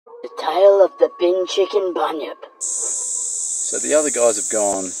Tale of the Bin-Chicken Bunyip. So the other guys have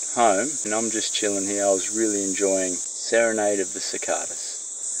gone home and I'm just chilling here. I was really enjoying Serenade of the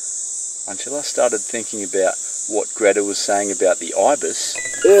Cicadas until I started thinking about what Greta was saying about the ibis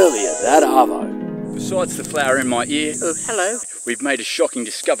earlier that arvo. Besides the flower in my ear, oh hello, we've made a shocking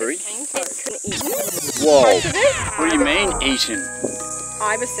discovery. Whoa, what do you mean eaten?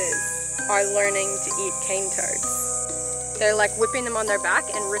 Ibises are learning to eat cane toads. They're like whipping them on their back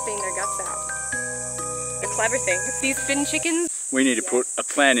and ripping their guts out. The clever things. These fin chickens. We need to put a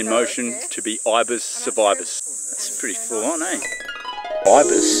plan in motion to be ibis survivors. That's pretty full on, eh?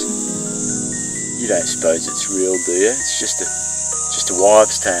 Ibis? You don't suppose it's real, do you? It's just a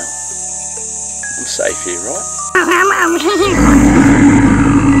wives' tale. I'm safe here, right?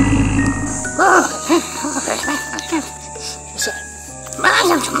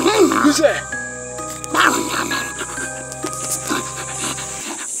 What's that? Who's that?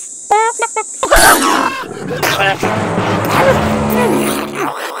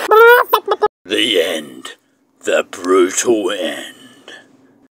 The end. The brutal end.